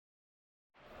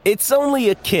It's only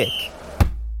a kick,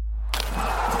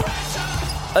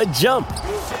 a jump,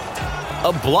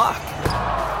 a block.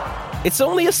 It's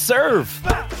only a serve.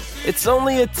 It's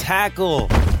only a tackle,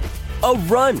 a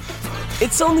run.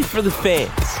 It's only for the fans.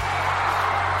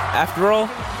 After all,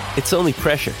 it's only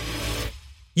pressure.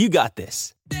 You got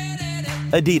this.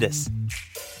 Adidas.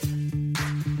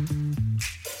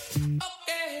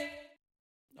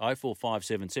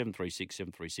 0457 736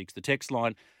 736. The text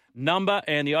line number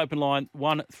and the open line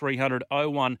 1300 01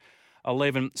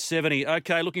 1170.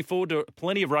 Okay, looking forward to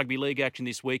plenty of rugby league action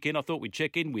this weekend. I thought we'd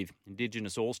check in with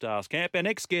Indigenous All-Stars camp. Our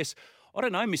next guest, I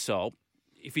don't know, Miss Soul,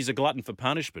 if he's a glutton for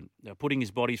punishment, putting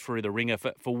his body through the ringer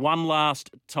for one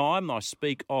last time. I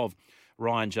speak of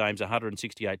Ryan James.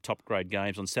 168 top-grade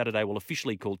games on Saturday will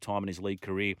officially call time in his league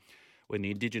career when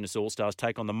the Indigenous All-Stars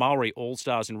take on the Maori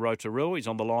All-Stars in Rotorua. He's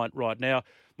on the line right now.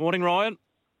 Morning, Ryan.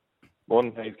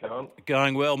 Morning, how's it going?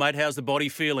 Going well, mate. How's the body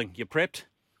feeling? You prepped?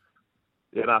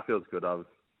 Yeah, no, it feels good. I've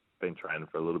been training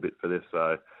for a little bit for this,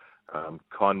 so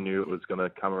kind of knew it was going to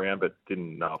come around, but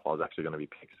didn't know if I was actually going to be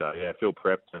picked. So, yeah, I feel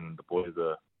prepped, and the boys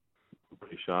are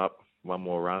pretty sharp. One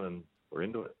more run, and we're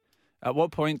into it. At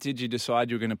what point did you decide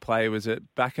you were going to play? Was it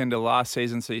back into last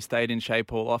season, so you stayed in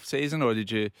shape all off-season, or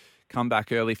did you come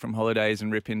back early from holidays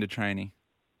and rip into training?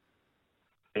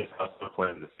 Yes, I was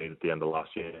planning to see it at the end of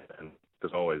last year, and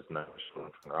there's always no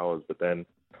short from hours. But then,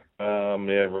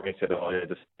 Rooney said,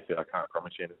 I can't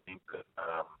promise you anything, but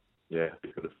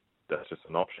because that's just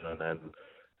an option. And then,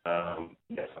 I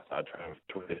started training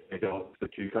for 20 years ago with the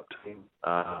Q Cup team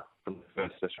from the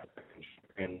first session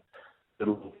in the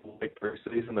little full-week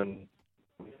pre-season, and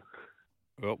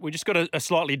well, we just got a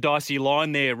slightly dicey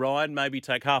line there, Ryan. Maybe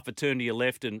take half a turn to your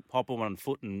left and hop on one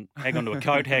foot and hang onto a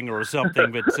coat hanger or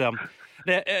something. But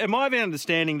now, am I of an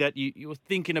understanding that you were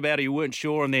thinking about it, you weren't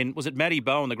sure, and then was it Matty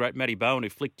Bowen, the great Matty Bowen, who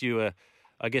flicked you,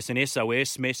 an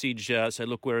SOS message, said,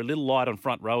 look, we're a little light on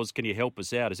front rows, can you help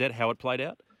us out? Is that how it played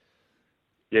out?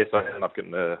 Yes, I ended up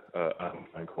getting a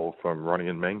phone call from Ronnie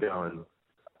and Mango, and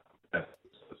I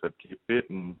said, keep fit,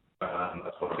 and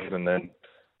that's what I did, and then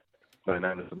they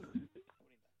named us.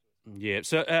 Yeah,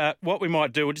 so what we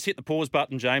might do, we'll just hit the pause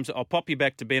button, James. I'll pop you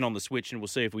back to Ben on the switch and we'll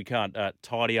see if we can't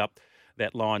tidy up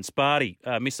that line. Sparty,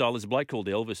 Missile, there's a bloke called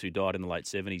Elvis who died in the late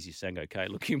 70s. He sang okay.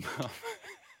 Look him up.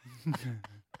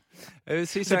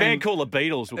 It's a band called the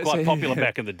Beatles. Were quite popular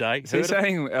back in the day. Is he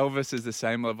saying Elvis is the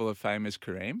same level of fame as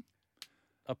Kareem?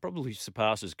 Probably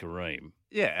surpasses Kareem.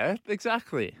 Yeah,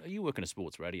 exactly. You work in a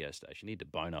sports radio station. You need to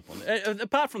bone up on that.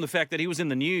 Apart from the fact that he was in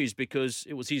the news because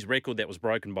it was his record that was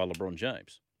broken by LeBron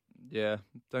James. Yeah,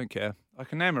 don't care. I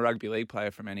can name a rugby league player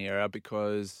from any era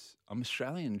because I'm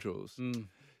Australian, Jules.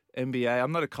 NBA,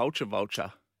 I'm not a culture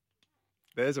vulture.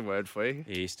 There's a word for you.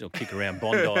 Yeah, you still kick around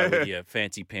Bondi with your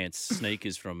fancy pants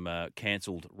sneakers from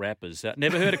cancelled rappers.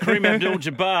 Never heard of Kareem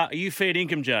Abdul-Jabbar. Are you fair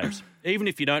income, James? Even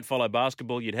if you don't follow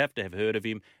basketball, you'd have to have heard of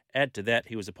him. Add to that,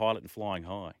 he was a pilot in Flying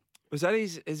High. Was that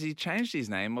has he changed his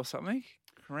name or something?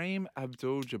 Kareem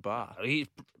Abdul-Jabbar. He's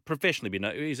professionally been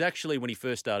known. He's actually, when he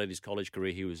first started his college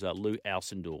career, he was Lou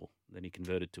Alcindor. Then he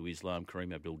converted to Islam,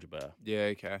 Kareem Abdul-Jabbar.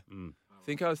 Yeah, okay. I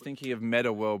think I was thinking of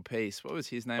Meta World Peace. What was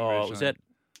his name originally? Was that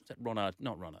Ron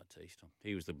not Ron Artiste?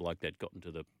 He was the bloke that got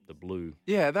into the blue.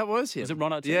 Yeah, that was him. Was it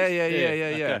Ron Artiste? Yeah.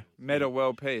 Okay. Meta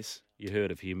World Peace. You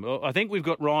heard of him. Well, I think we've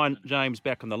got Ryan James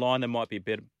back on the line. That might be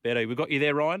better. We've got you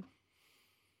there, Ryan?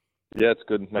 Yeah, it's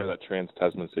good. Maybe that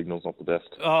Trans-Tasman signal's not the best.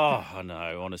 Oh, I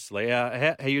know, honestly.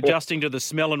 How are you adjusting to the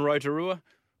smell in Rotorua?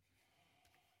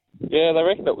 Yeah, they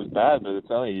reckon it was bad, but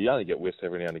you only get whiffs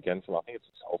every now and again. So I think it's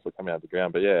just sulphur coming out of the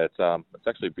ground. But yeah, it's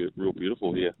actually real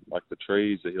beautiful here. Like the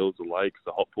trees, the hills, the lakes,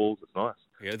 the hot pools. It's nice.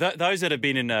 Yeah, those that have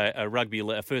been in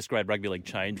a first grade rugby league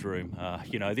change room,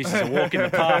 this is a walk in the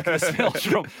park. The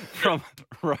smells from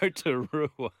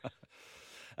Rotorua.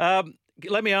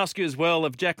 Let me ask you as well,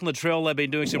 have Jack and Latrell, they've been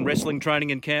doing some wrestling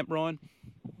training in camp, Ryan?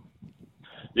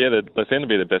 Yeah, they seem to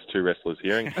be the best two wrestlers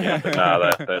here.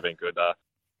 They've been good.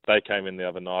 They came in the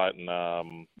other night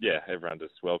and, everyone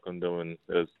just welcomed them, and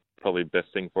it was probably the best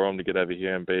thing for them to get over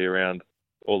here and be around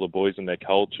all the boys and their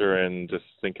culture and just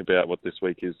think about what this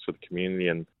week is for the community.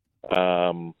 And,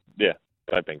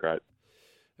 they've been great.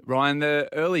 Ryan, the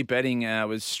early betting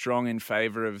was strong in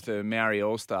favour of the Maori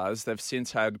All-Stars. They've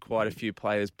since had quite a few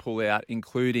players pull out,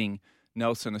 including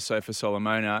Nelson Asofa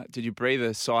Solomona. Did you breathe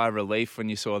a sigh of relief when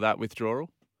you saw that withdrawal?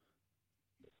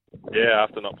 Yeah,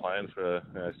 after not playing for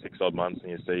 6 odd months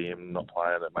and you see him not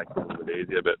playing, it makes it a little bit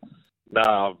easier. But no,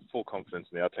 I have full confidence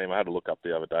in our team. I had a look up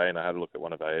the other day and I had a look at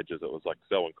one of our edges. It was like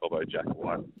Selwyn Cobbo, Jack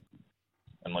White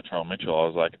and Latrell Mitchell. I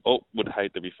was like, would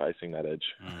hate to be facing that edge.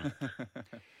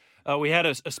 We had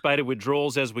a spate of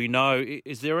withdrawals, as we know.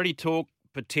 Is there any talk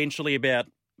potentially about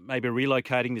maybe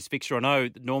relocating this fixture? I know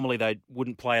normally they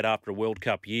wouldn't play it after a World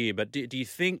Cup year, but do you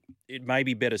think it may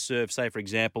be better served, say, for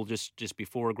example, just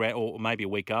before a grand, or maybe a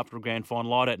week after a grand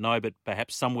final? I don't know, but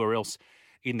perhaps somewhere else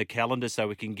in the calendar so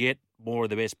we can get more of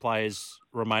the best players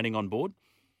remaining on board?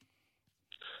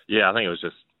 Yeah, I think it was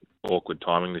just awkward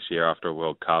timing this year after a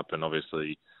World Cup, and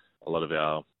obviously a lot of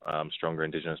our stronger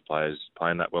Indigenous players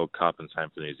playing that World Cup, and same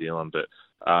for New Zealand. But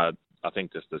I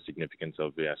think just the significance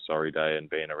of Sorry Day and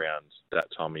being around that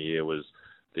time of year was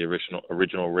the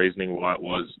original reasoning why it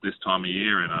was this time of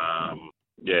year, and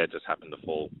it just happened to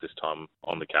fall this time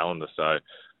on the calendar. So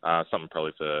something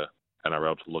probably for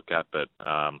NRL to look at, but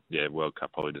World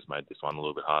Cup probably just made this one a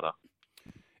little bit harder.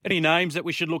 Any names that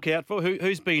we should look out for?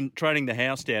 Who's been training the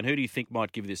house down? Who do you think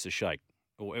might give this a shake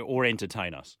or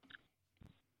entertain us?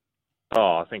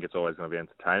 Oh, I think it's always going to be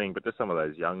entertaining, but just some of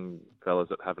those young fellas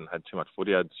that haven't had too much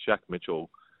footy. Shaq Mitchell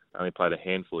only played a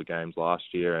handful of games last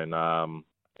year, and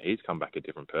he's come back a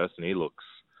different person. He looks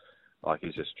like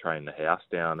he's just trained the house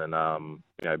down. And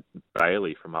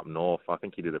Bailey from up north, I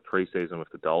think he did a pre-season with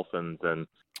the Dolphins. And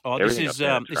this is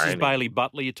Bailey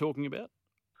Butler you're talking about?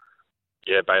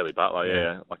 Yeah, Bailey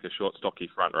Butler. Like a short, stocky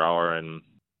front rower, and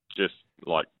just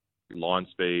like line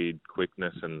speed,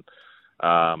 quickness, and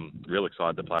real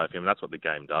excited to play with him. And that's what the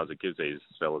game does. It gives these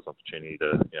fellas opportunity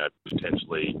to,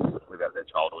 potentially live out their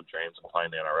childhood dreams of playing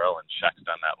the NRL. And Shaq's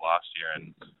done that last year,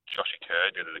 and Joshy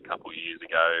Kerr did it a couple of years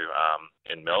ago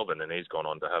in Melbourne, and he's gone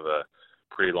on to have a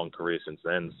pretty long career since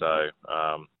then. So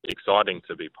exciting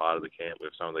to be part of the camp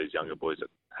with some of these younger boys that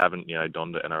haven't,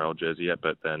 donned the NRL jersey yet,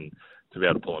 but then to be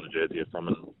able to pull on a jersey of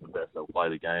someone the best they'll play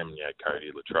the game,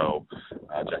 Cody Latrell,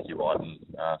 Jackie Whiten,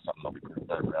 something I'll be pretty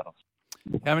proud of.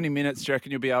 How many minutes do you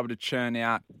reckon you'll be able to churn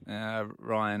out,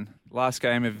 Ryan? Last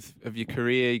game of your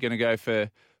career, you're going to go for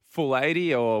full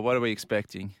 80, or what are we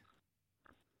expecting?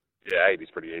 Yeah, 80 is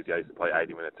pretty easy. I used to play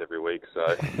 80 minutes every week,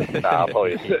 so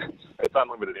probably it's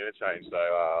unlimited interchange. So,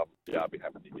 I'll be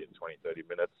happy to get 20, 30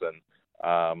 minutes,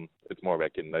 and it's more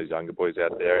about getting those younger boys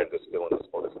out there and just filling the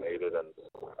spot as needed. And,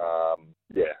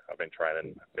 I've been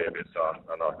training a fair bit, so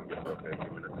I know I can get for a fair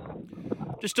few minutes.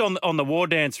 Just on the war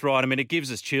dance, right? I mean, it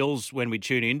gives us chills when we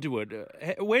tune into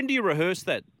it. When do you rehearse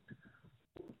that?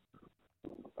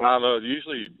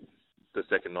 Usually the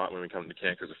second night when we come to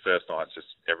camp, because the first night it's just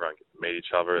everyone can meet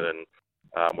each other, and then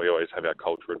we always have our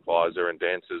culture advisor and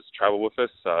dancers travel with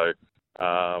us. So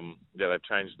they've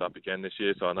changed it up again this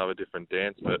year, so another different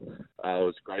dance. But it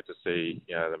was great to see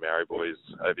the Maori boys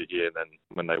over here, and then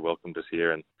when they welcomed us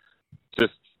here, and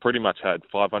just pretty much had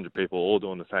 500 people all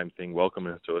doing the same thing,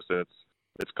 welcoming us to us. And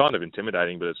it's kind of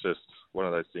intimidating, but it's just one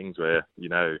of those things where you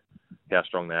know how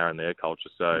strong they are in their culture,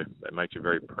 so it makes you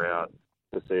very proud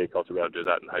to see a culture be able to do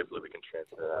that, and hopefully we can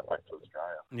transfer that back to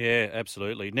Australia. Yeah,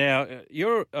 absolutely. Now,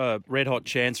 you're a red-hot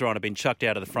chancer on have been chucked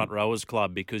out of the Front Rowers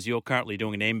Club because you're currently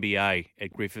doing an MBA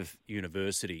at Griffith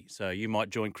University. So you might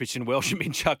join Christian Welsh and be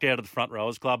chucked out of the Front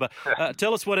Rowers Club.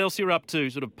 Tell us what else you're up to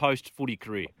sort of post-footy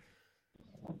career.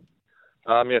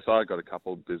 Yes, I got a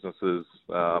couple of businesses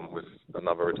with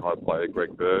another retired player,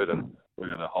 Greg Bird, and we've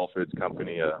got a Whole Foods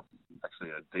company, actually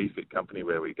a DFIT company,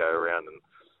 where we go around and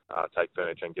take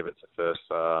furniture and give it to First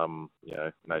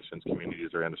Nations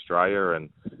communities around Australia. And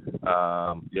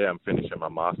I'm finishing my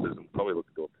masters and probably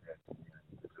looking to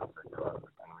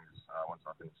once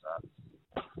I finish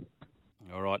that.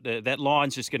 All right, that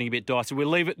line's just getting a bit dicey. We'll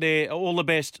leave it there. All the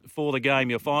best for the game,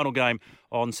 your final game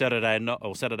on Saturday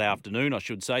afternoon, I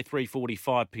should say,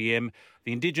 3:45 p.m.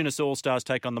 The Indigenous All-Stars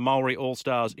take on the Maori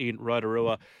All-Stars in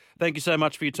Rotorua. Thank you so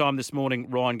much for your time this morning,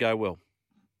 Ryan. Go well.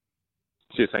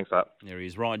 Cheers, thanks for that. There he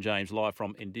is, Ryan James, live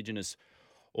from Indigenous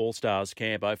All-Stars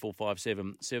Camp,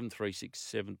 0457 736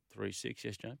 736.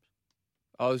 Yes, James?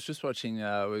 I was just watching,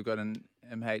 we've got an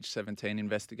MH17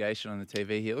 investigation on the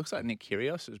TV here. It looks like Nick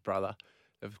Kyrgios' brother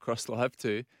have crossed live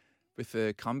too, with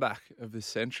the comeback of the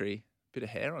century. Bit of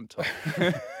hair on top.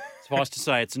 Suffice to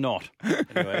say, it's not.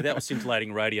 Anyway, that was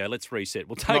scintillating radio. Let's reset.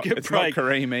 We'll take a break. It's not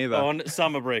Kareem either. On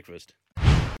Summer Breakfast.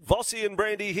 Vossi and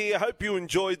Brandy here. Hope you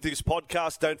enjoyed this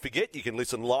podcast. Don't forget, you can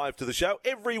listen live to the show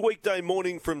every weekday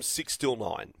morning from 6 till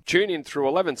 9. Tune in through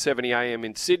 1170 AM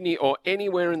in Sydney or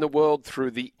anywhere in the world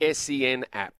through the SEN app.